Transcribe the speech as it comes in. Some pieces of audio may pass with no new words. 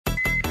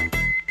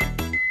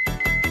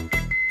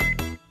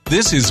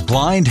This is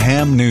Blind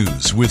Ham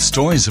News with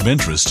stories of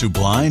interest to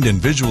blind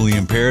and visually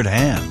impaired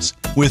hams.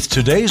 With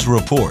today's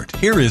report,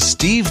 here is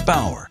Steve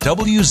Bauer,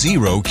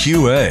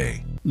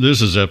 W0QA.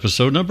 This is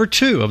episode number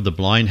 2 of the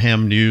Blind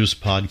Ham News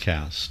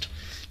podcast.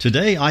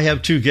 Today I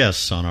have 2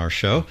 guests on our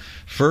show.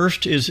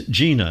 First is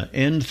Jeana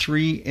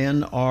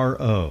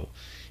N3NRO.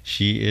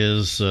 She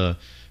is the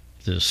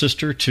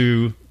sister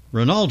to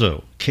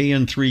Ronaldo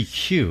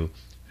KN3Q,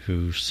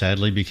 who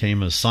sadly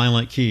became a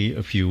silent key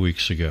a few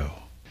weeks ago.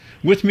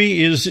 With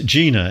me is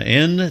Jeana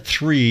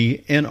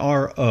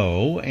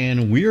N3NRO,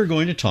 and we are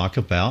going to talk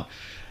about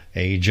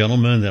a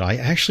gentleman that I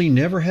actually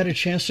never had a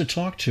chance to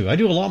talk to. I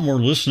do a lot more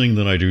listening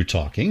than I do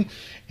talking,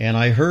 and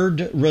I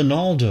heard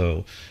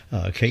Ronaldo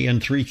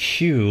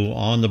KN3Q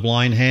on the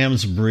Blind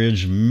Hams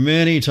Bridge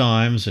many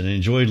times and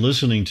enjoyed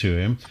listening to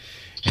him.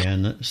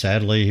 And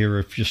sadly,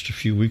 here just a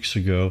few weeks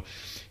ago,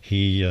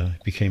 he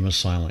became a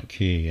silent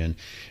key. And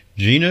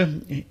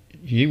Jeana,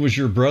 he was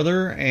your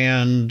brother,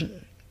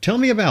 and tell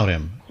me about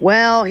him.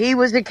 Well, he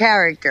was a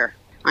character.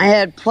 I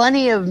had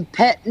plenty of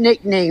pet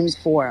nicknames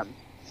for him.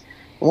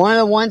 One of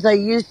the ones I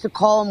used to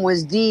call him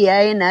was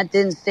DA, and that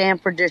didn't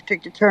stand for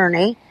District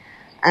Attorney.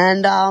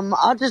 And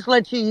I'll just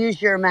let you use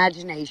your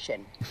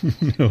imagination.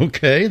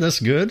 Okay,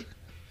 that's good.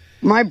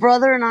 My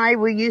brother and I,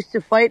 we used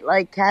to fight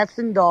like cats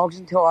and dogs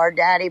until our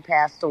daddy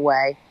passed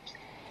away.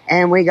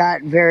 And we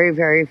got very,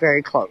 very,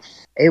 very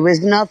close. It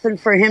was nothing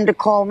for him to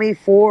call me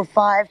 4,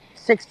 5,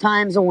 6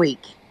 times a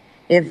week,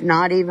 if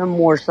not even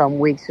more some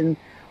weeks. And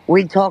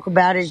we'd talk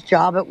about his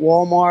job at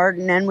Walmart,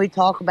 and then we'd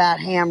talk about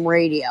ham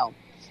radio.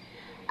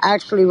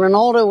 Actually,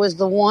 Ronaldo was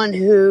the one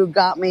who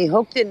got me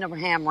hooked into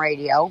ham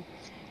radio,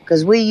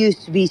 because we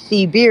used to be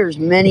CBers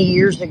many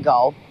years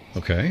ago.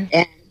 Okay.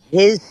 And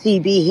his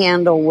CB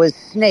handle was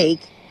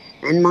Snake,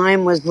 and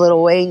mine was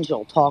Little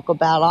Angel. Talk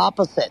about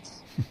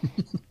opposites.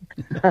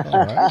 All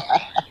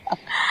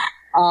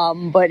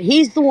right. But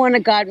he's the one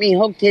that got me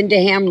hooked into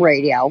ham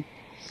radio.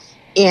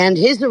 And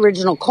his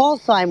original call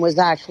sign was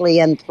actually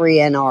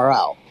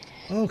N3NRO.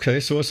 Okay,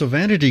 so it's a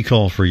vanity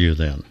call for you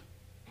then.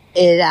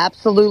 It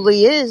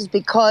absolutely is,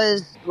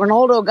 because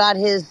Ronaldo got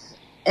his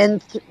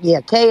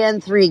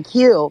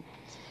KN3Q.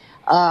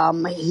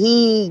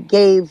 He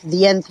gave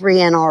the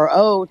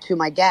N3NRO to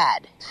my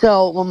dad.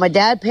 So when my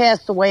dad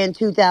passed away in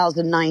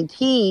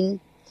 2019,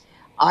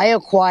 I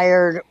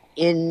acquired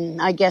in,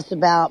 I guess,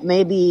 about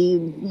maybe a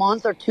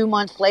month or 2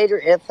 months later,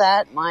 if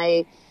that,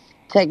 my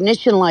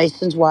technician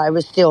license while I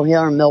was still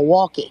here in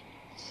Milwaukee.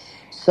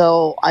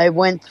 So I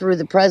went through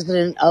the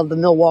president of the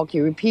Milwaukee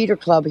Repeater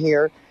Club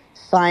here,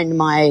 signed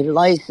my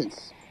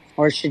license,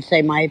 or I should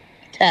say my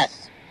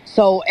test.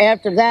 So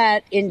after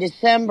that, in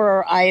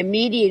December, I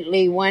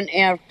immediately went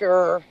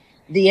after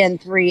the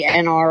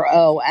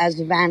N3NRO as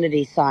a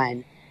vanity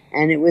sign,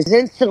 and it was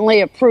instantly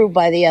approved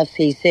by the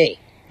FCC.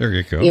 There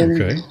you go.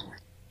 Okay.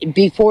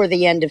 Before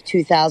the end of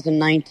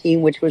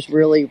 2019, which was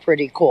really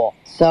pretty cool.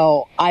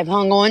 So I've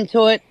hung on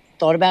to it,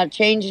 thought about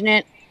changing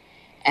it,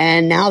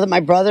 and now that my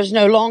brother's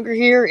no longer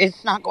here,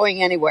 it's not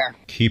going anywhere.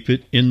 Keep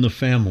it in the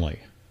family.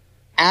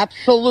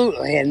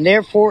 Absolutely, and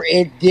therefore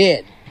it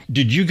did.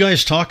 Did you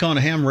guys talk on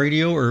ham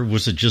radio, or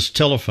was it just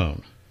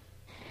telephone?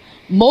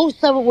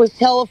 Most of it was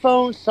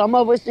telephone, some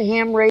of it was the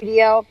ham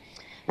radio,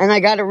 and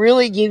I got to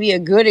really give you a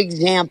good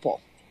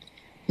example.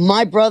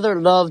 My brother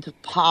loved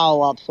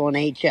pile-ups on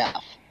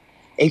HF.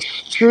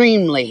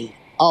 Extremely,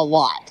 a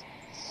lot.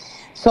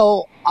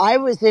 So I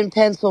was in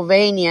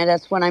Pennsylvania.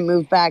 That's when I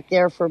moved back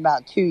there for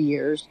about 2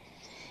 years.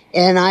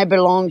 And I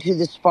belonged to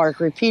the Spark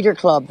Repeater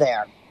Club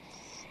there.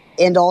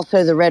 And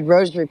also the Red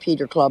Rose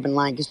Repeater Club in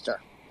Lancaster.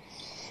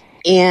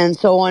 And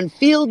so on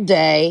field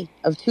day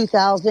of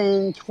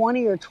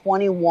 2020 or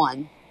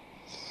 21,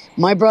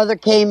 my brother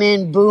came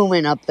in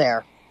booming up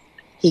there.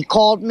 He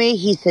called me.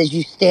 He says,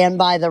 "You stand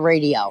by the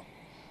radio."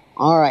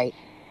 All right.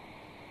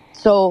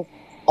 So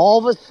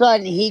all of a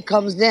sudden, he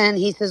comes in.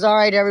 He says, "All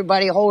right,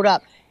 everybody, hold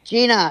up.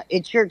 Jeana,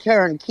 it's your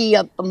turn. Key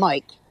up the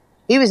mic."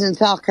 He was in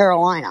South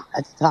Carolina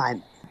at the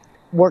time,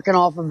 working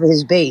off of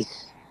his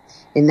base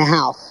in the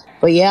house.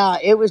 But yeah,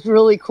 it was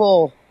really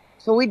cool.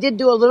 So we did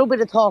do a little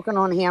bit of talking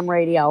on ham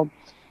radio,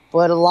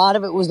 but a lot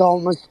of it was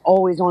almost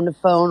always on the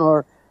phone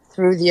or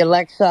through the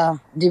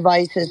Alexa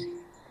devices.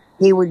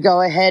 He would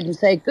go ahead and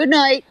say, "Good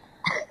night."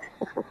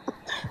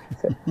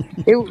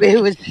 He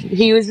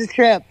was a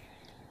trip.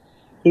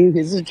 He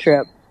was a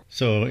trip.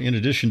 So in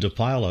addition to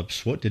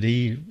pile-ups, what did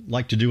he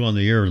like to do on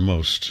the air the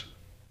most?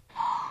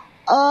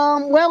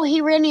 Well, he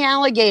ran the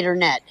alligator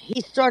net.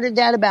 He started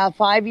that about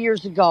 5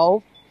 years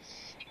ago,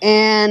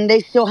 and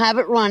they still have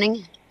it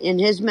running in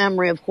his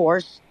memory, of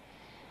course.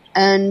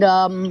 And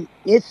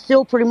it's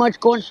still pretty much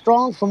going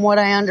strong from what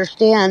I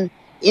understand.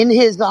 In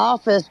his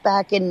office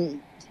back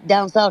in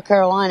down South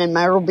Carolina, in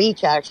Myrtle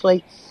Beach,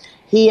 actually,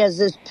 he has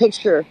this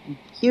picture,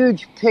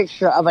 huge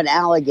picture of an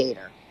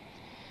alligator.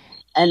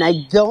 And I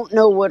don't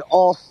know what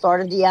all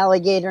started the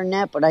alligator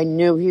net, but I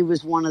knew he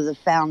was one of the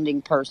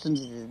founding persons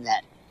of the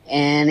net.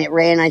 And it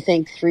ran, I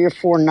think, 3 or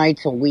 4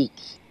 nights a week.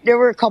 There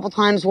were a couple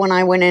times when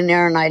I went in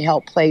there and I'd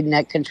help play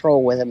net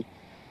control with him.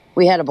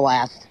 We had a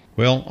blast.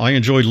 Well, I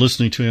enjoyed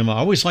listening to him. I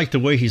always liked the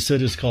way he said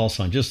his call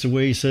sign, just the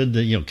way he said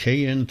the,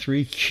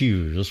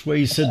 KN3Q, just the way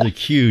he said the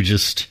Q,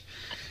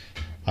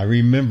 I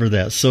remember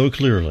that so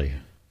clearly.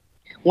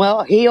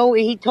 Well,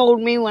 he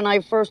told me when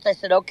I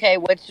said, okay,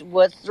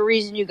 what's the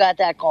reason you got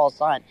that call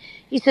sign?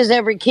 He says,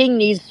 every king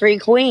needs 3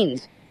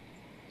 queens.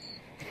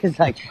 It's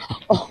like,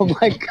 oh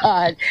my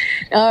God.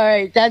 All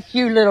right, that's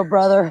you, little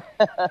brother.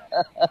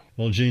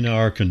 Well, Jeana,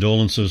 our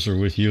condolences are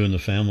with you and the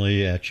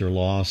family at your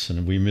loss,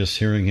 and we miss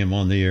hearing him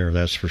on the air,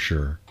 that's for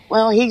sure.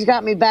 Well, he's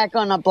got me back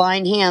on the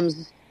blind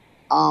hams.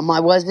 I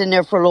was in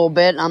there for a little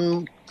bit.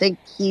 I think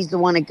he's the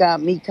one that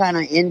got me kind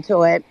of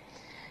into it.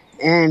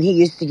 And he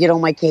used to get on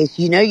my case.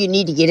 You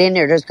need to get in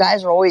there. Those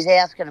guys are always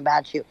asking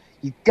about you.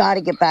 You got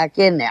to get back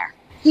in there.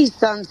 He's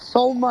done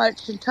so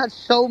much and touched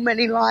so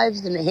many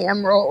lives in the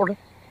ham world.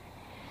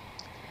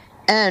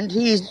 And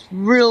he's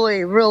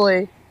really,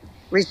 really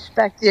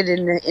respected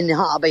in the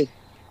hobby.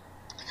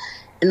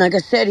 And like I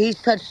said,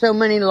 he's touched so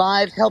many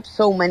lives, helped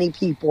so many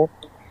people.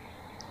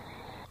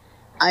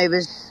 I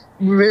was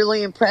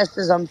really impressed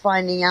as I'm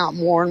finding out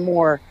more and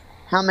more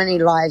how many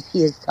lives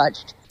he has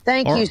touched.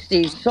 Thank you,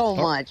 Steve, so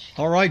much.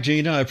 All right,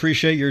 Jeana, I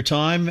appreciate your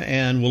time,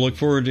 and we'll look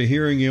forward to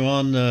hearing you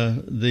on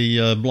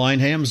the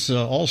Blind Hams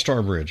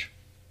All-Star Bridge.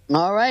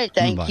 All right,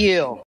 thank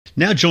you.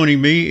 Now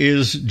joining me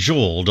is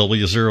Joel,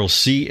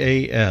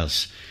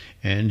 W0CAS.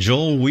 And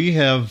Joel, we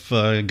have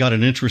got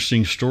an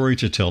interesting story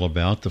to tell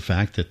about the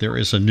fact that there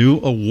is a new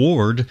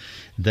award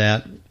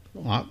that,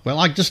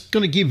 I'm just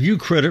going to give you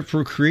credit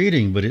for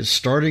creating, but it's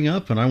starting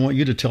up, and I want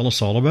you to tell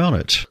us all about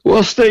it.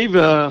 Well, Steve,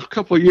 a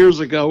couple of years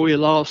ago, we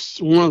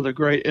lost one of the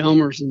great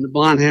elmers in the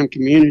blind ham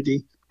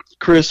community,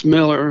 Chris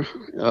Miller,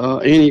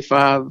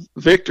 NE5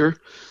 Victor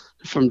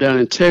from down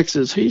in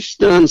Texas. He's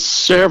done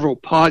several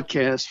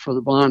podcasts for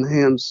the blind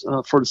hams,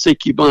 for the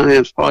CQ Blind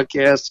Hams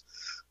podcast,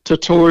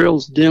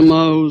 tutorials,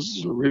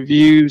 demos,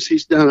 reviews.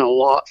 He's done a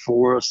lot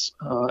for us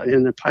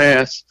in the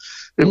past.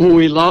 And when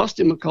we lost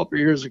him a couple of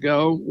years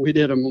ago, we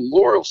did a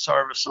memorial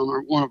service on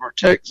one of our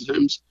tech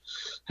Zooms.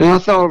 And I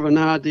thought of an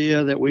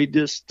idea that we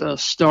just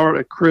start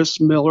a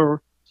Chris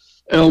Miller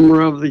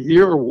Elmer of the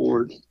Year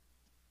award.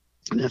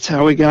 And that's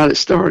how we got it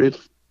started.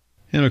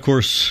 And of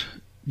course,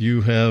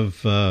 you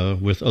have,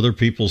 with other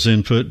people's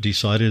input,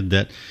 decided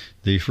that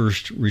the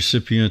first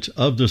recipient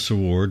of this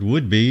award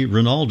would be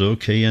Ronaldo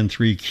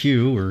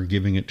KN3Q. We're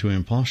giving it to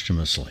him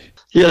posthumously.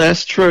 Yeah,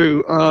 that's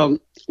true.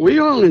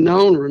 We only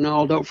known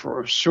Ronaldo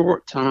for a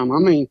short time. I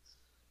mean,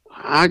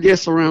 I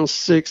guess around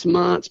 6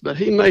 months, but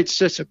he made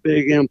such a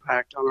big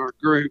impact on our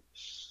group,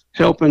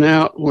 helping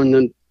out when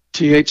the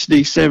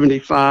THD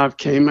 75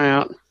 came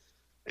out,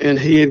 and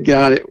he had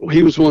got it.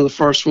 He was one of the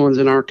first ones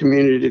in our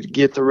community to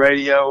get the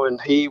radio,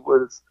 and he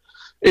was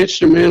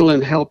instrumental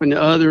in helping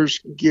others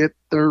get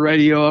their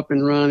radio up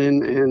and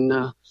running.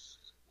 And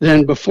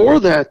then before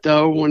that,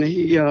 though, when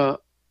he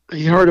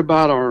heard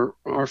about our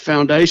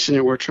foundation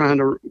and we're trying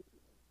to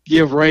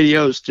give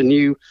radios to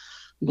new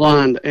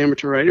blind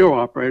amateur radio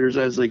operators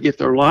as they get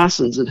their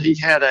license, and he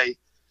had an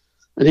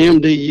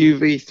MDU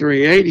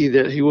V380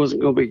 that he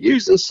wasn't going to be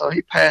using, so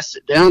he passed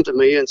it down to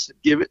me and said,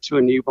 give it to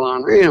a new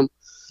blind ham.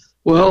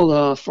 Well,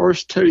 the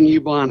first 2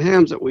 new blind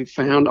hams that we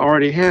found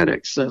already had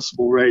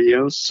accessible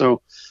radios,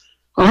 so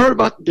I heard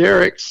about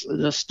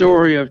the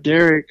story of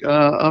Derek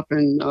up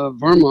in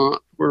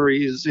Vermont, where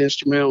he is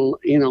instrumental,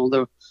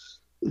 the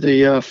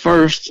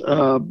first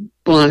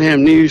blind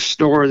ham news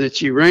store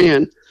that you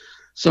ran.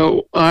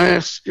 So I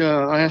asked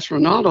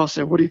Ronaldo, I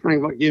said, what do you think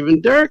about giving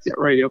Derek that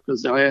radio?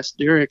 Because I asked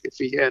Derek if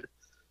he had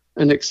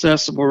an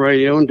accessible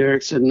radio, and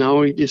Derek said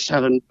no, he just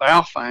had a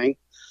Baofeng.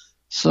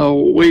 So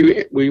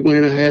we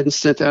went ahead and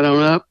set that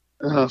on up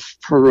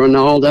for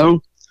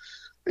Ronaldo.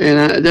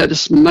 And that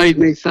just made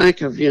me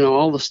think of,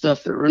 all the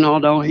stuff that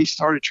Ronaldo, he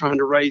started trying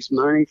to raise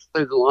money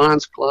through the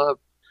Lions Club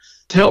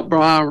to help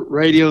buy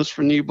radios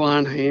for new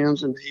blind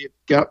hams, and he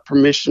got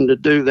permission to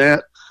do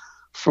that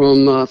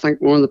from, I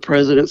think, one of the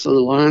presidents of the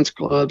Lions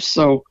Club.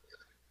 So,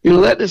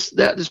 that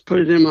just put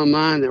it in my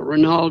mind that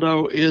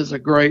Ronaldo is a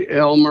great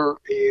Elmer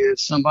and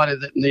somebody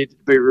that needed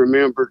to be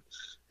remembered.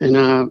 And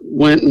I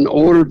went and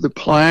ordered the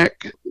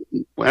plaque.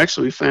 Well,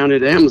 actually, we found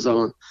it at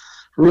Amazon.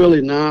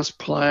 Really nice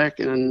plaque,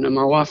 and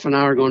my wife and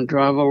I are going to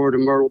drive over to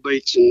Myrtle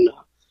Beach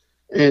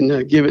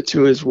and give it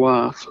to his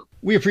wife.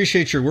 We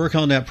appreciate your work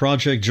on that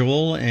project,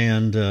 Joel,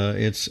 and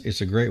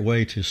it's a great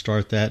way to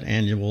start that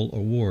annual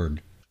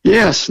award.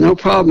 Yes, no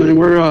problem. And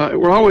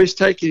we're always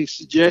taking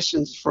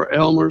suggestions for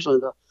Elmers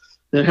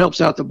that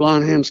helps out the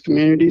blind hams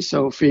community.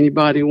 So if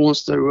anybody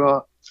wants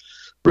to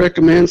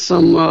recommend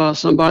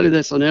somebody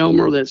that's an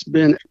Elmer that's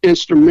been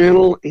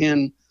instrumental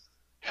in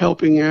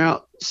helping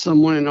out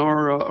someone in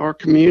our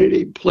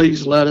community,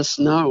 please let us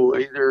know.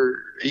 Either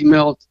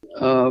email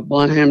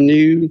Blind Ham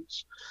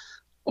News,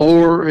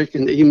 or you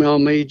can email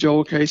me,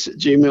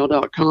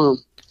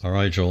 joelcase@gmail.com. All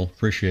right, Joel.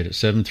 Appreciate it.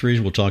 7-3.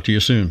 We'll talk to you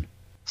soon.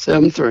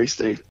 7-3,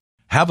 Steve.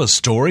 Have a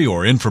story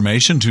or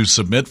information to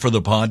submit for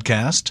the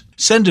podcast?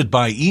 Send it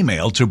by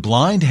email to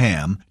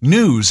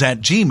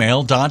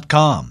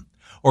blindhamnews@gmail.com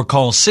or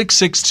call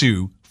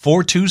 662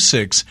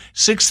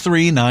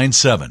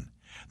 662-426-6397.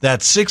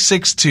 That's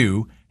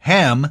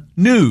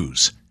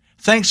 662-HAM-NEWS.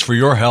 Thanks for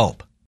your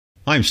help.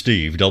 I'm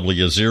Steve,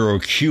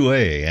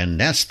 W0QA, and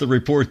that's the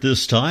report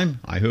this time.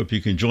 I hope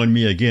you can join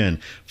me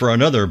again for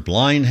another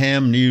Blind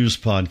Ham News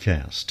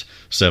podcast.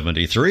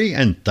 73,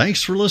 and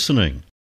thanks for listening.